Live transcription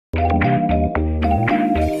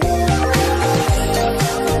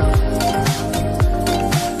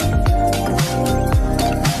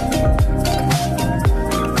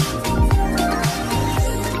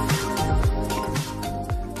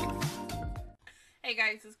Hey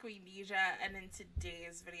guys, it's Queendija, and in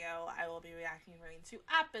today's video, I will be reacting to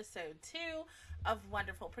episode 2 of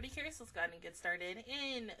Wonderful Pretty Curious. Let's go ahead and get started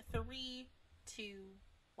in 3, 2,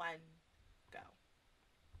 1, go.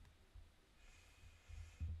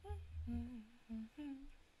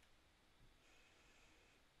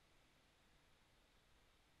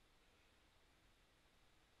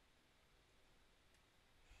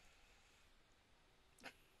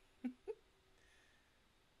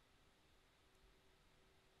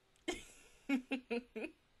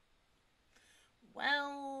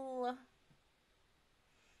 Well,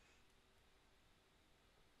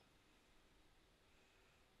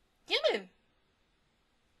 human.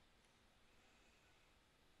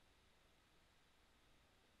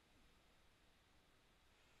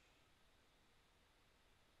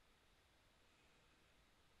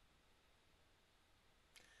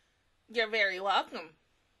 You're very welcome.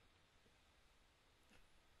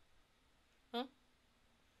 Huh?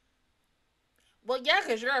 Well, yeah,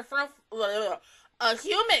 because you're a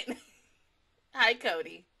human. Hi,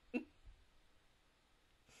 Cody.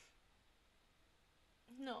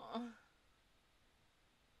 No.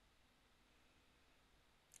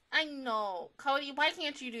 I know. Cody, why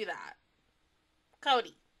can't you do that?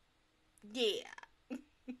 Cody. Yeah.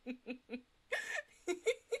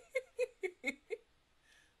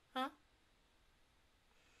 Huh?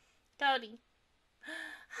 Cody.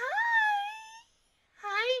 Hi.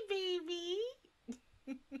 Hi, baby.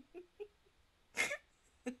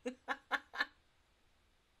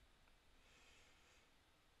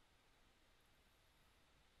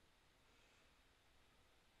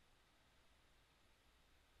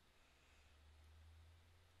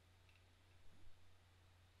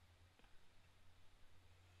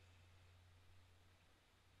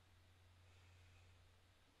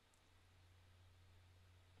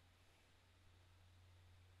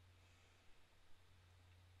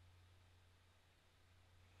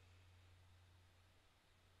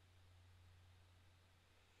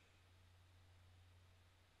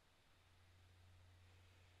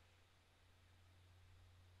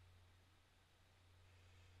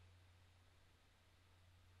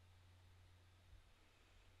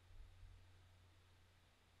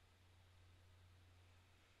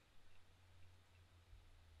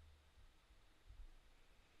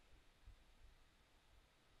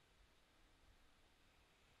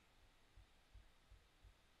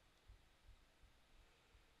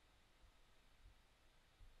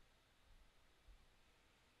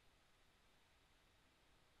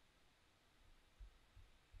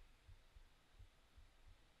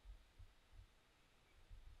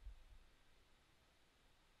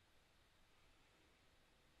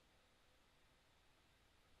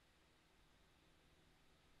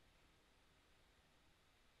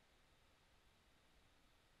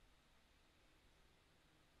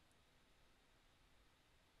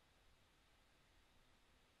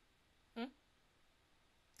 Hmm?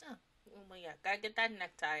 Oh, well, yeah, gotta get that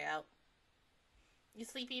necktie out. You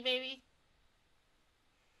sleepy, baby?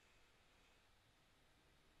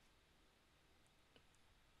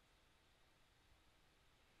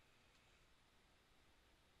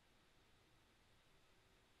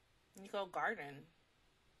 You go garden.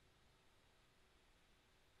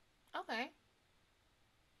 Okay.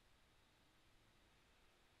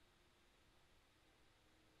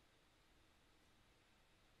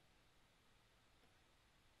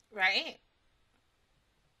 Right?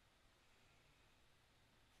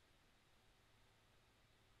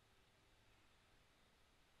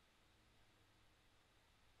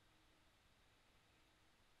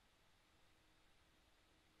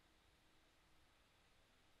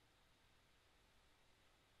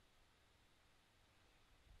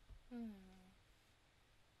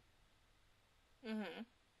 Mm-hmm.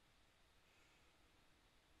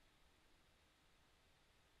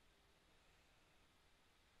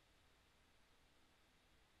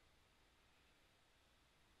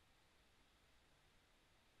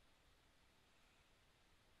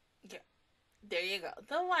 Yeah. There you go.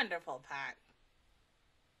 The wonderful pack.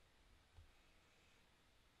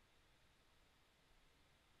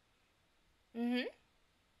 Mm-hmm.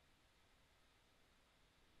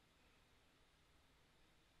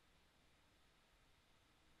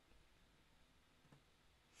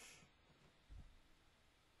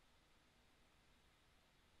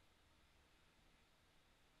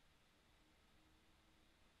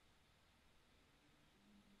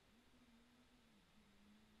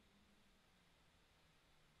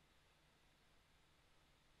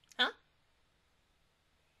 Huh?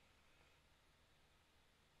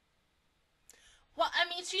 Well, I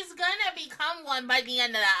mean, she's gonna become one by the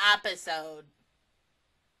end of the episode.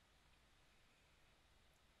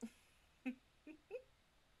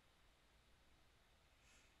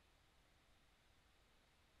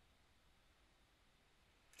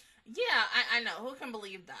 Yeah, I know. Who can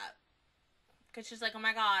believe that? Because she's like, oh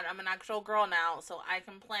my god, I'm an actual girl now, so I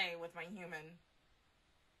can play with my human.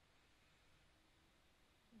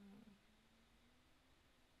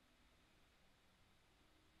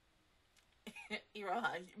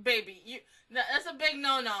 Iroha, baby, that's a big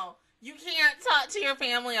no-no. You can't talk to your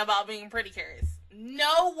family about being pretty curious.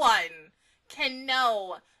 No one can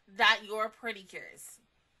know that you're pretty curious.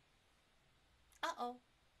 Uh-oh.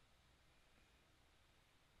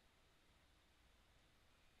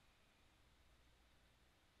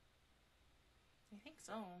 I think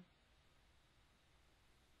so.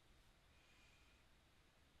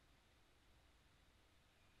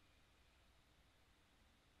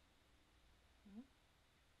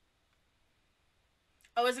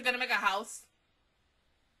 Oh, is it gonna make a house?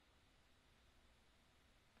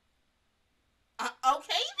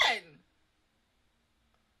 Okay then.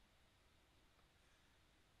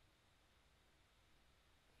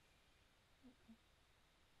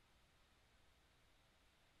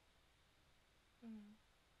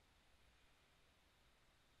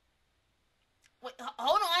 Wait,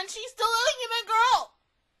 hold on. She's still a human girl.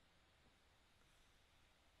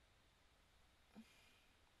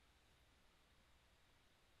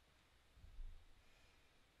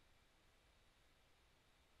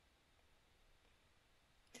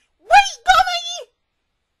 Wait, go, Maggie.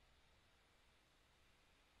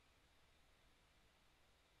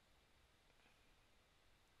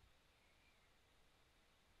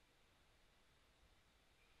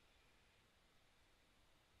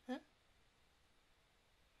 Huh?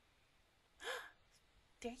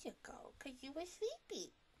 There you go, because you were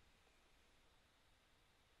sleepy.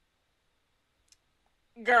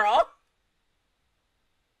 Girl.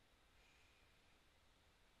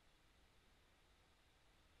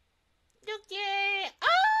 Yuki! Ah!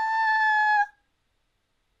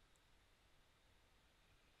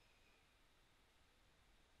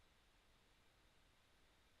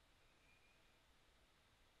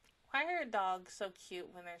 Why are dogs so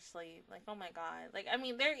cute when they're asleep? Like, oh my god. Like, I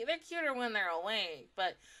mean, they're cuter when they're awake,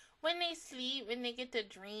 but when they sleep, when they get to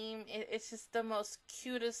dream, it's just the most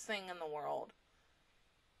cutest thing in the world.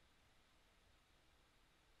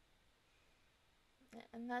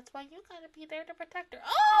 And that's why you gotta be there to protect her.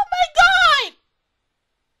 Oh my god!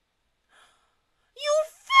 You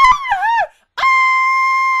found her! Oh!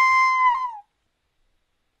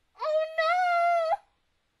 Oh no!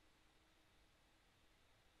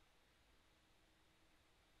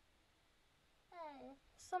 Oh,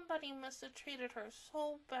 somebody must have treated her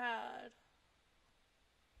so bad.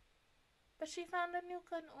 But she found a new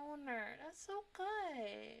good owner. That's so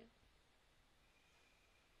good.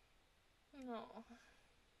 No.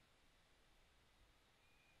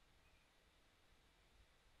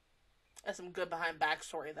 That's some good behind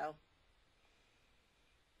backstory, though.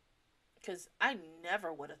 Because I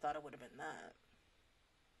never would have thought it would have been that.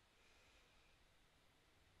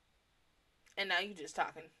 And now you just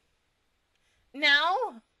talking.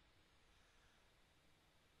 Now?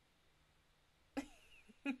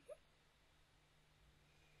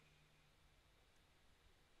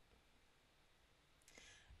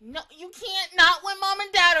 No, you can't not when mom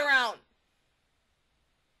and dad around.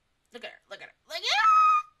 Look at her, look at her, look at her!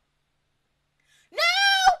 No!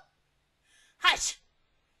 Hush!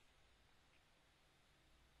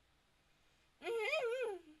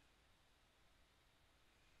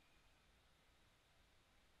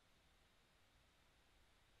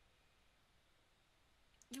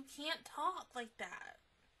 You can't talk like that.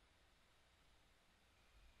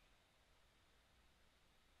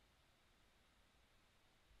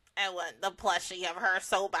 I want the plushie of her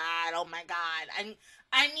so bad. Oh my god.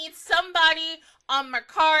 I need somebody on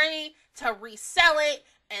Mercari to resell it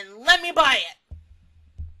and let me buy it.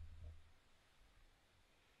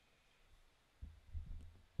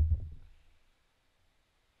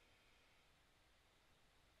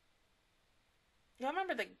 You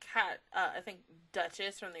remember the cat, I think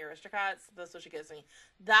Duchess from the Aristocats? That's what she gives me.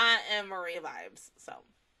 That and Maria vibes, so.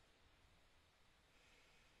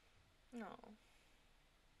 No.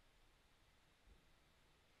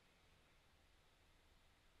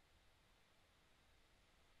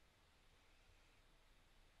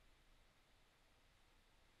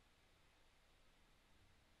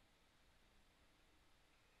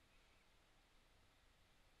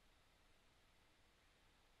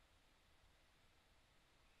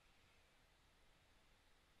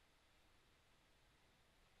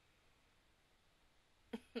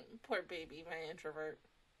 Poor baby, my introvert.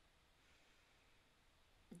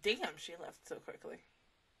 Damn, she left so quickly.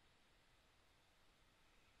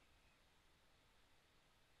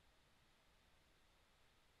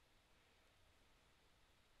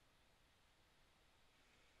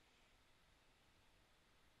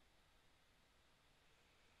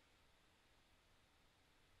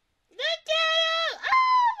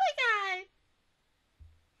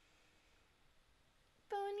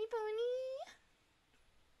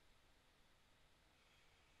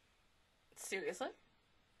 Seriously?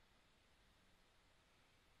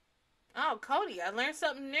 Oh, Cody, I learned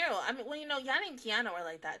something new. I mean, well, you know, Yana and Kiana were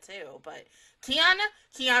like that too, but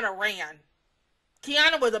Kiana ran.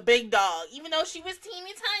 Kiana was a big dog. Even though she was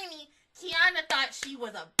teeny tiny, Kiana thought she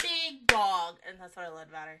was a big dog, and that's what I loved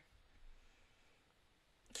about her.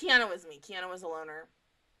 Kiana was me. Kiana was a loner.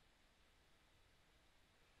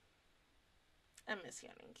 I miss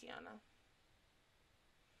Yana and Kiana.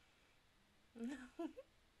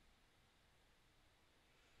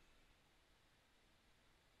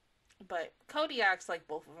 But Cody acts like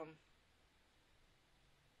both of them.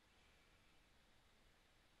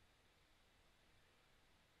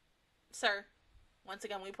 Sir, once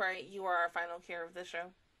again, we pray you are our final care of the show.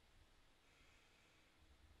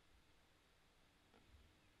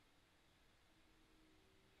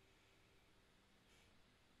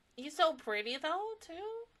 He's so pretty, though, too.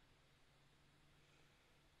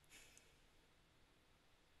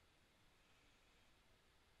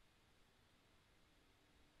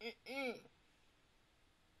 Mm-mm.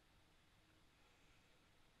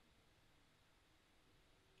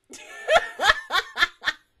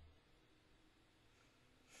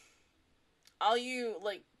 All you,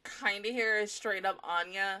 like, kind of hear is straight up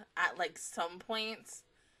Anya at, like, some points.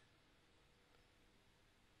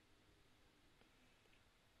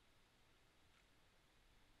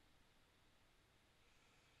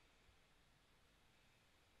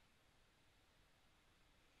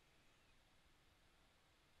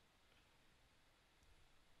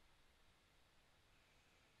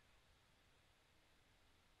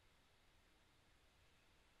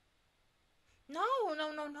 No,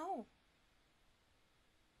 no, no, no.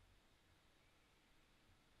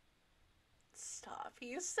 Stop.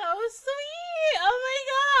 He's so sweet. Oh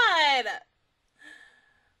my god.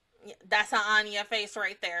 Yeah, that's an Anya face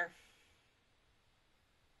right there.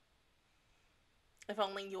 If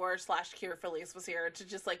only yours / Cure Felice was here to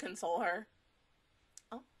just, like, console her.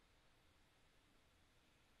 Oh.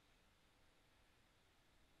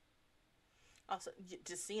 Also,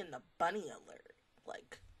 just seeing the bunny alert.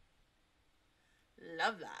 Like,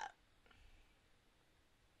 love that.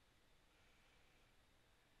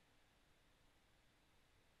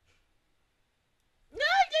 No,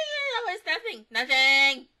 that was nothing.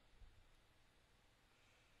 Nothing.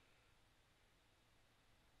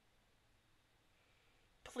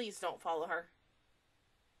 Please don't follow her.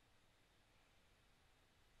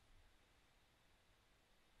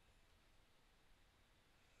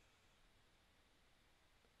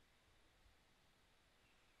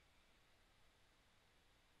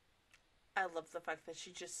 I love the fact that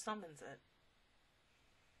she just summons it.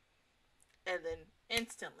 And then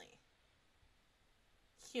instantly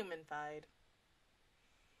humanified.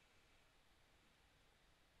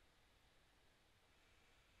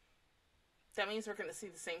 That means we're going to see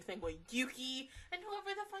the same thing with Yuki and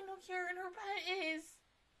whoever the final cure in her pet is.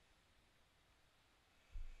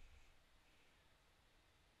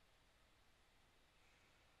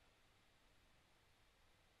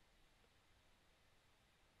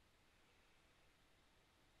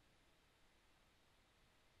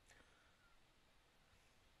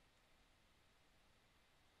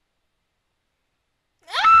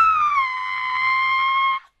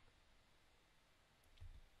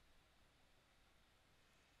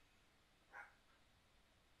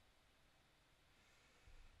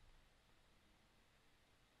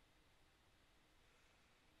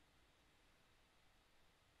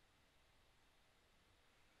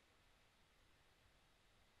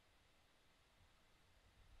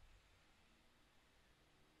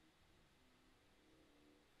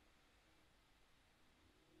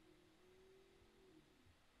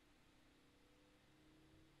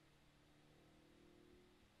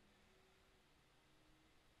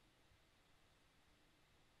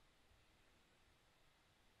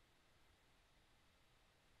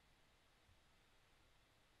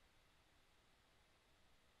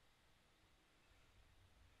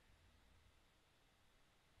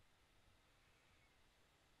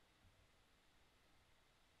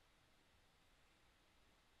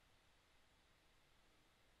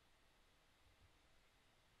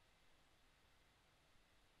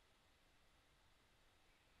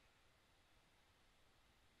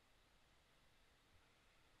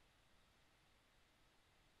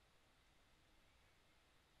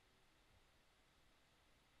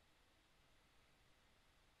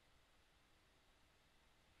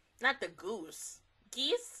 Not the goose.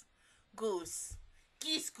 Geese? Goose.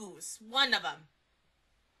 Geese goose. One of them.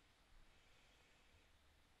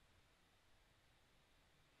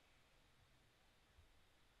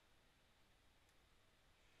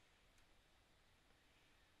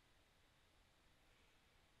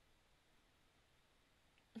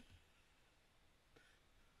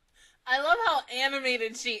 I love how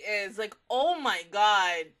animated she is. Like, oh my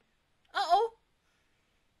god. Uh-oh.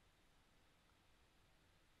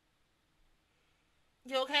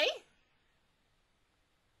 You okay?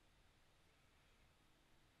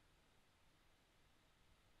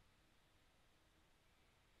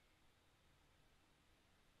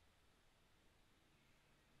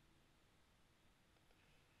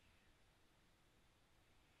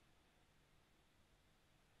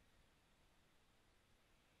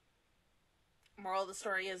 Moral of the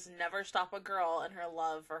story is never stop a girl in her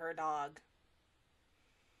love for her dog.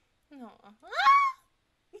 No.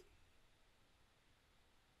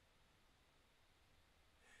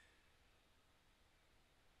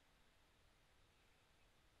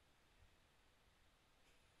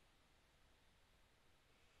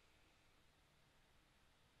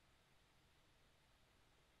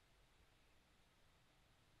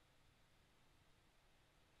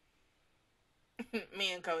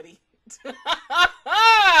 Me and Cody.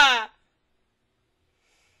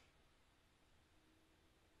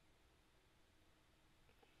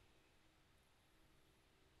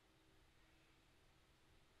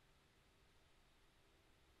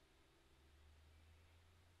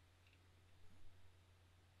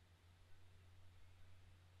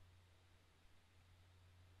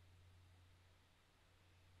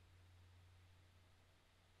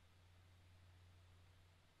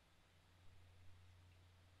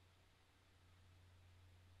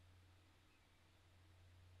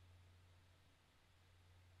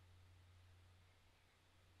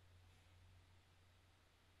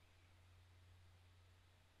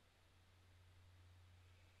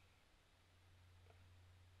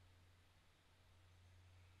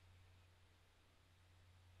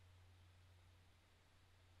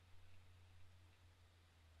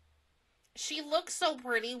 She looks so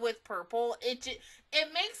pretty with purple. It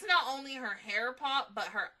makes not only her hair pop, but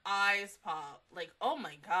her eyes pop. Like, oh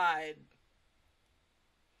my god.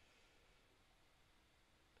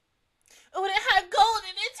 Oh, and it had gold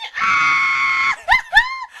in it. Ah!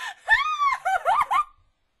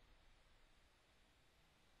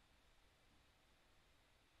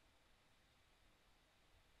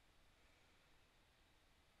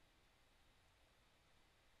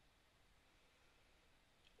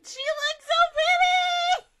 She looks so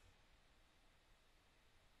pretty.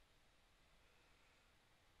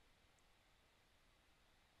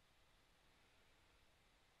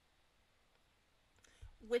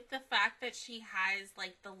 With the fact that she has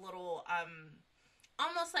like the little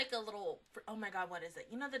almost like a little, oh my god, what is it,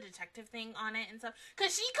 you know, the detective thing on it and stuff,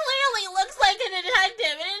 because she clearly looks like a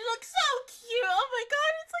detective and it looks so cute. Oh my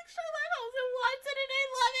god, it's like Sherlock Holmes and Watson and I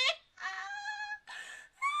love it.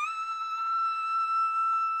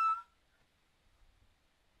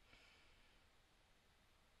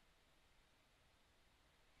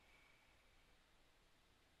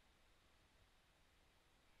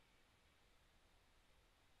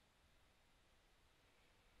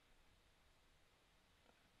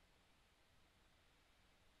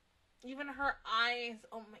 Even her eyes,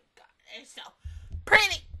 oh my god, it's so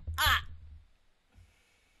pretty. Ah.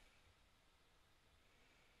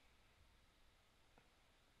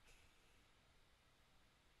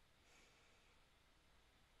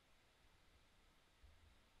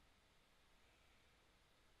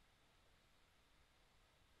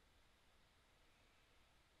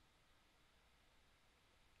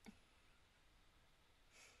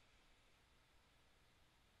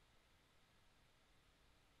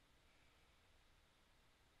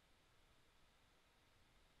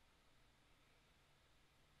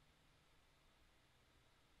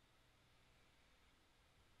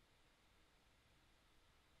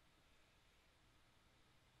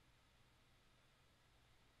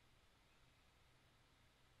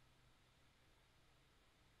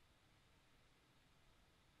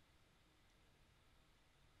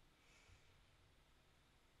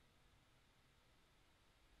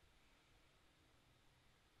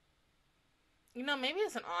 You know, maybe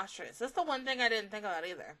it's an ostrich. That's the one thing I didn't think about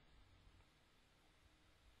either.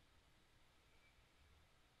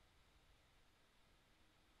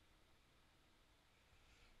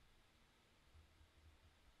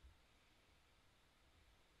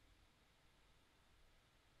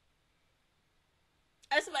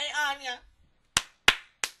 That's my Anya.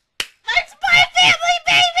 That's my family,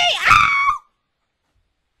 baby! Ah!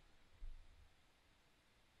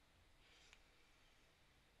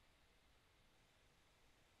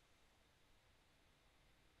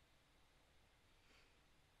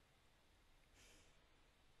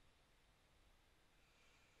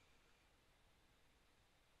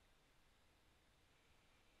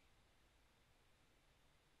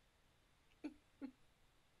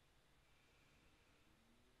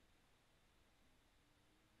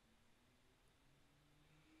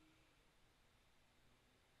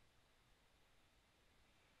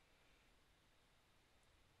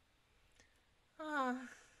 Oh,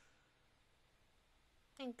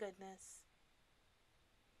 thank goodness.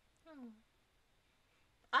 Oh.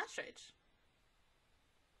 Ostrich.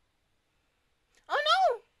 Oh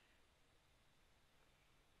no!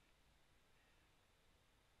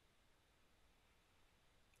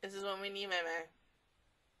 This is what we need, Meme.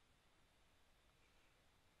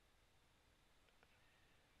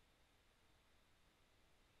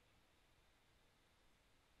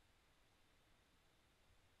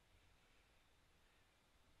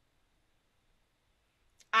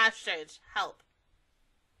 Ostrich, help.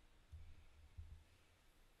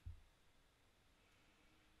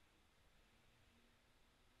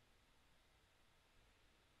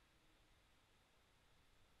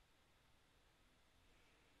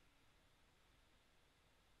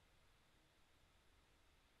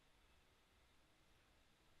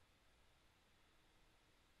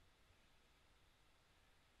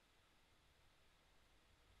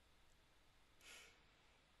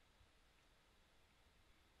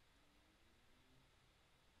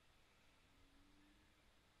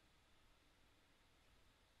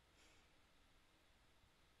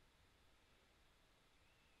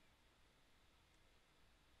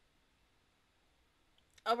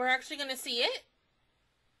 Oh, we're actually gonna see it?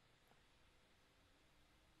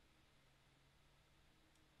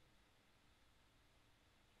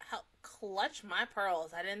 Help clutch my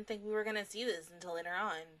pearls. I didn't think we were gonna see this until later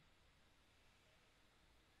on.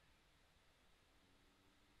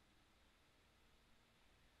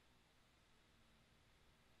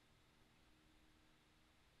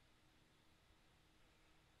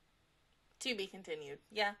 To be continued.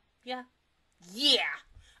 Yeah. Yeah. Yeah!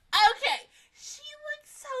 Okay! She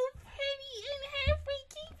looks so pretty in her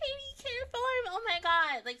freaking pedicure form. Oh my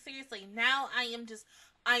god. Like, seriously, now I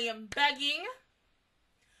am begging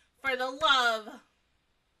for the love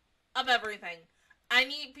of everything. I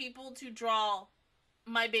need people to draw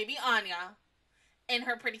my baby Anya in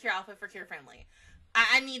her pretty cure outfit for Cure Friendly.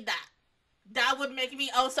 I need that. That would make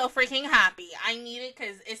me oh so freaking happy. I need it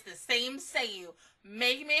because it's the same Seiyu.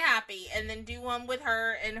 Make me happy. And then do one with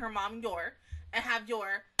her and her mom, Yor. And have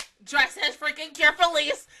Yor dress as freaking Cure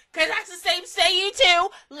Felice. Because that's the same Seiyu too.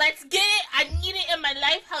 Let's get it. I need it in my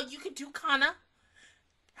life. How you could do Kana.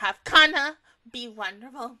 Have Kana be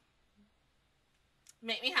wonderful.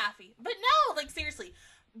 Make me happy. But no, like seriously.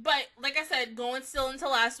 But like I said, going still into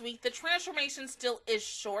last week, the transformation still is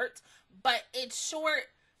short. But it's short,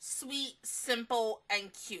 sweet, simple,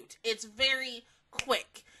 and cute. It's very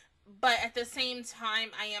quick. But at the same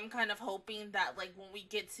time, I am kind of hoping that like when we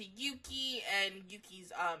get to Yuki and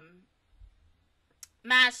Yuki's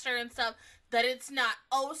master and stuff, that it's not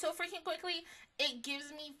oh so freaking quickly. It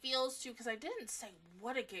gives me feels to, because I didn't say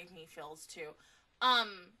what it gave me feels to. I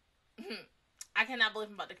cannot believe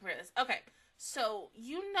I'm about to compare this. Okay, so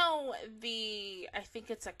you know I think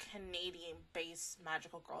it's a Canadian-based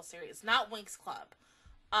magical girl series, not Winx Club,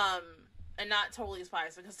 and not Totally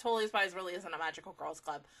Spies, because Totally Spies really isn't a magical girls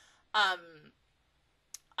club.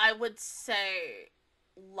 I would say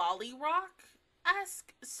Lolly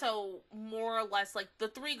Rock-esque, so more or less like the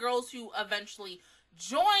three girls who eventually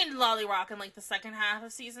joined Lolly Rock in like the second half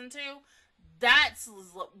of season 2. That's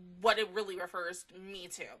what it really refers me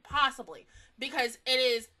to, possibly, because it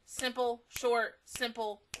is simple, short,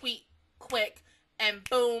 simple, quick, and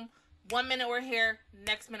boom, 1 minute we're here,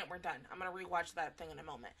 next minute we're done. I'm gonna rewatch that thing in a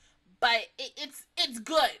moment. But it's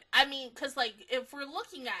good. I mean, because, like, if we're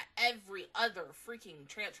looking at every other freaking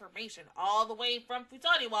transformation, all the way from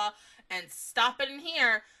Futariwa and stopping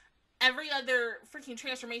here, every other freaking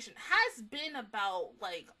transformation has been about,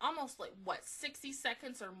 like, almost, like, what, 60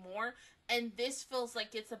 seconds or more? And this feels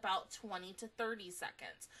like it's about 20 to 30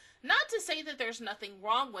 seconds. Not to say that there's nothing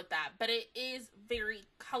wrong with that, but it is very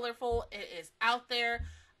colorful. It is out there,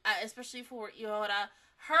 especially for Iora.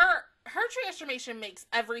 Her transformation makes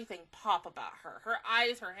everything pop about her. Her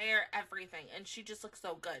eyes, her hair, everything. And she just looks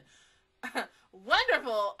so good.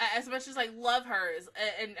 Wonderful, as much as I love hers.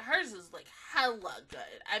 And hers is, like, hella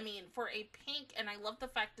good. I mean, for a pink, and I love the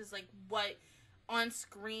fact is, like, what on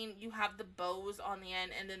screen, you have the bows on the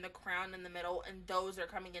end, and then the crown in the middle, and those are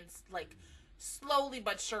coming in, like, slowly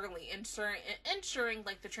but surely, ensuring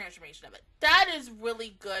like, the transformation of it. That is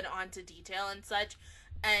really good onto detail and such.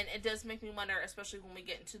 And it does make me wonder, especially when we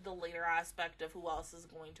get into the later aspect of who else is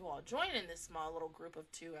going to all join in this small little group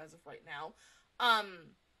of 2 as of right now,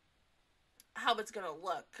 how it's gonna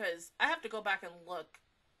look. Because I have to go back and look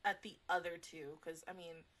at the other 2. Because, I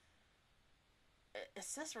mean,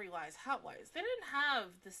 accessory-wise, hat-wise, they didn't have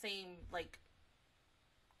the same, like,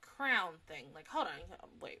 crown thing. Like, hold on,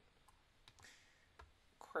 wait.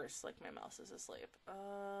 course, like, my mouse is asleep.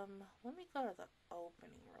 Let me go to the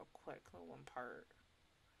opening real quick, the one part.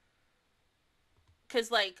 Because,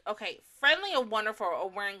 like, okay, Friendly and Wonderful are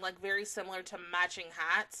wearing, like, very similar to matching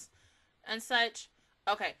hats and such.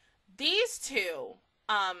 Okay, these two,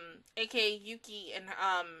 aka Yuki and,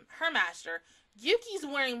 her master, Yuki's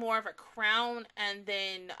wearing more of a crown, and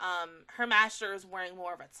then, her master is wearing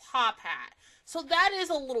more of a top hat. So that is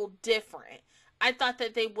a little different. I thought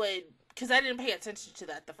that they would, because I didn't pay attention to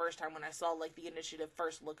that the first time when I saw, like, the initiative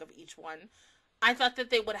first look of each one. I thought that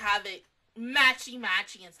they would have it matchy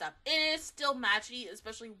and stuff. It is still matchy,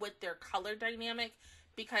 especially with their color dynamic,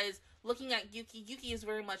 because looking at Yuki is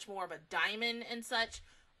very much more of a diamond and such,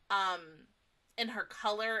 in her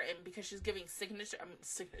color, and because she's giving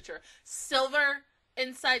silver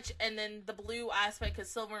and such, and then the blue aspect, because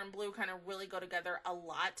silver and blue kind of really go together a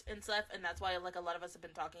lot and stuff, and that's why, like, a lot of us have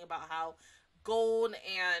been talking about how gold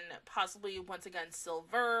and possibly, once again,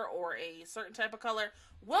 silver or a certain type of color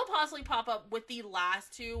will possibly pop up with the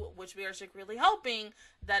last two, which we are secretly hoping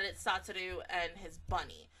that it's Satoru and his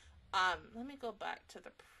bunny. Let me go back to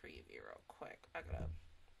the preview real quick.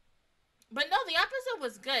 But no, the episode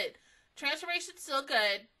was good. Transformation's still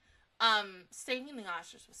good. Saving the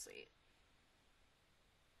ostrich was sweet.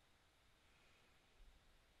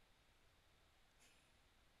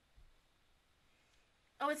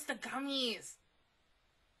 Oh, it's the gummies.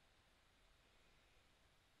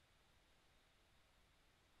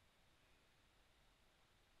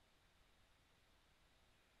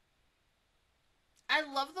 I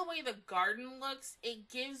love the way the garden looks.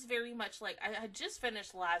 It gives very much, like, I had just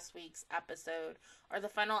finished last week's episode, or the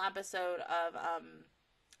final episode of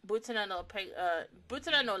Butana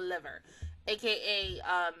no Liver, aka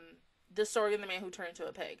the story of the man who turned into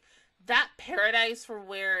a pig. That paradise for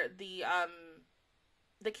where the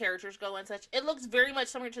characters go and such, it looks very much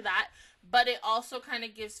similar to that, but it also kind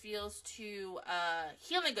of gives feels to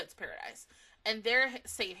Healing Goods Paradise and their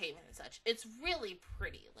safe haven and such. It's really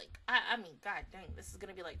pretty. Like, I mean, god dang, this is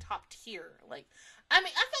gonna be, like, top tier. Like, I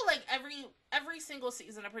mean, I feel like every single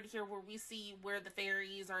season of Pretty Cure where we see where the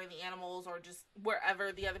fairies or the animals or just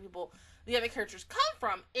wherever the other characters come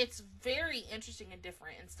from, it's very interesting and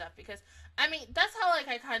different and stuff, because, I mean, that's how, like,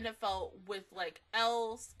 I kind of felt with, like,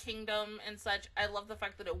 Elle's kingdom and such. I love the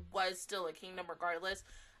fact that it was still a kingdom regardless.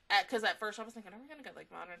 Because at first I was thinking, are we going to get,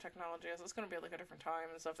 like, modern technology? Is this going to be, like, a different time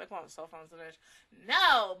and stuff? Like, well, cell phones and ish.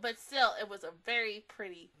 No, but still, it was a very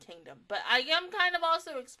pretty kingdom. But I am kind of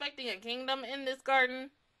also expecting a kingdom in this garden.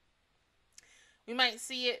 We might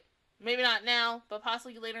see it, maybe not now, but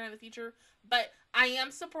possibly later in the future. But I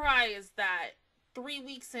am surprised that 3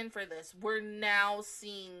 weeks in for this, we're now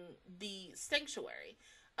seeing the sanctuary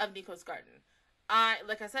of Nico's garden.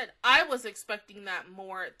 Like I said, I was expecting that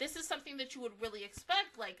more. This is something that you would really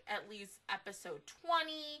expect, like, at least episode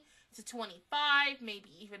 20 to 25, maybe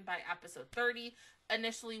even by episode 30,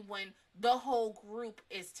 initially when the whole group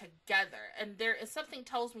is together. And there is something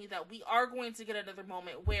tells me that we are going to get another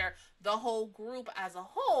moment where the whole group as a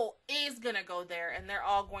whole is going to go there, and they're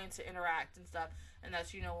all going to interact and stuff. And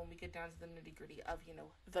that's, you know, when we get down to the nitty-gritty of, you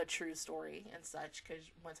know, the true story and such, because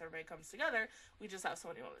once everybody comes together, we just have so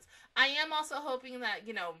many moments. I am also hoping that,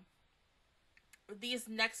 you know, these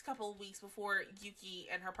next couple of weeks before Yuki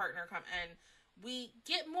and her partner come in, we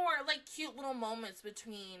get more, like, cute little moments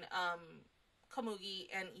between, Komugi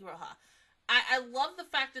and Iroha. I love the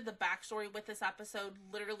fact that the backstory with this episode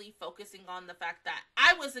literally focusing on the fact that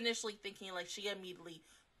I was initially thinking, like, she immediately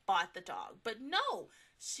bought the dog. But no,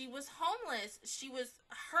 she was homeless. She was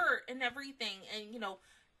hurt and everything. And, you know,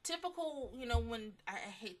 typical, you know, when, I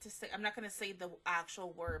hate to say, I'm not going to say the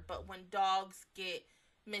actual word, but when dogs get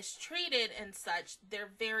mistreated and such,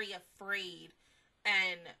 they're very afraid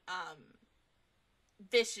and,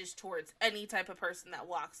 vicious towards any type of person that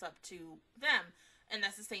walks up to them. And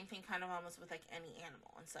that's the same thing kind of almost with, like, any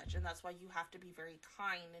animal and such. And that's why you have to be very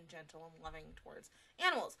kind and gentle and loving towards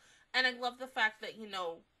animals. And I love the fact that, you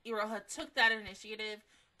know, Iroha took that initiative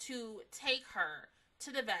to take her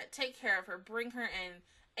to the vet, take care of her, bring her in.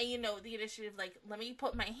 And, you know, the initiative, like, let me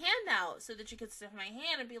put my hand out so that you could sniff my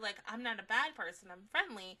hand and be like, I'm not a bad person. I'm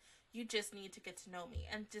friendly. You just need to get to know me.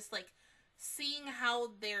 And just, like, seeing how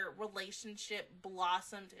their relationship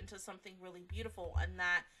blossomed into something really beautiful, and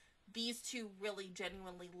that these two really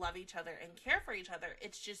genuinely love each other and care for each other.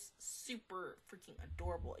 It's just super freaking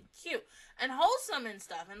adorable and cute and wholesome and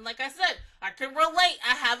stuff. And like I said, I can relate.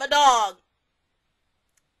 I have a dog.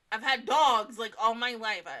 I've had dogs, like, all my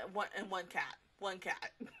life. One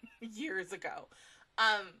cat years ago.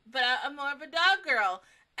 But I'm more of a dog girl.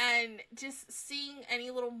 And just seeing any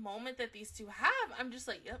little moment that these two have, I'm just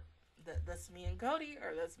like, yep, that's me and Cody,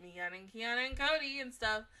 or that's me and Kiana and Cody and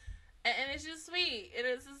stuff. And it's just sweet. It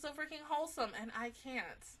is just so freaking wholesome, and I can't.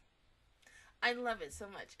 I love it so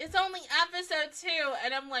much. It's only episode 2,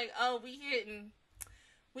 and I'm like, oh, we hitting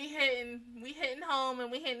home,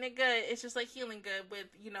 and we hitting it good. It's just like healing good with,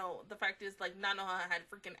 you know, the fact is, like, Nanoha had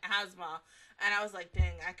freaking asthma, and I was like,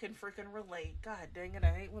 dang, I can freaking relate. God dang it,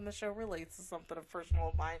 I hate when the show relates to something of personal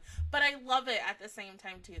of mine, but I love it at the same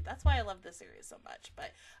time too. That's why I love this series so much.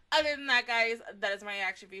 But other than that, guys, that is my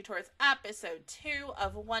reaction view towards episode 2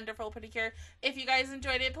 of Wonderful Precure. If you guys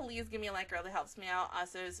enjoyed it, please give me a like, it really helps me out.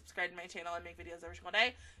 Also, subscribe to my channel and make videos every single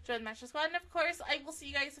day. Join the Master Squad, and of course, I will see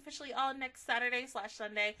you guys officially all next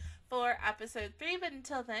Saturday/Sunday for episode 3. But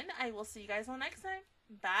until then, I will see you guys all next time.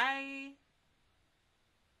 Bye!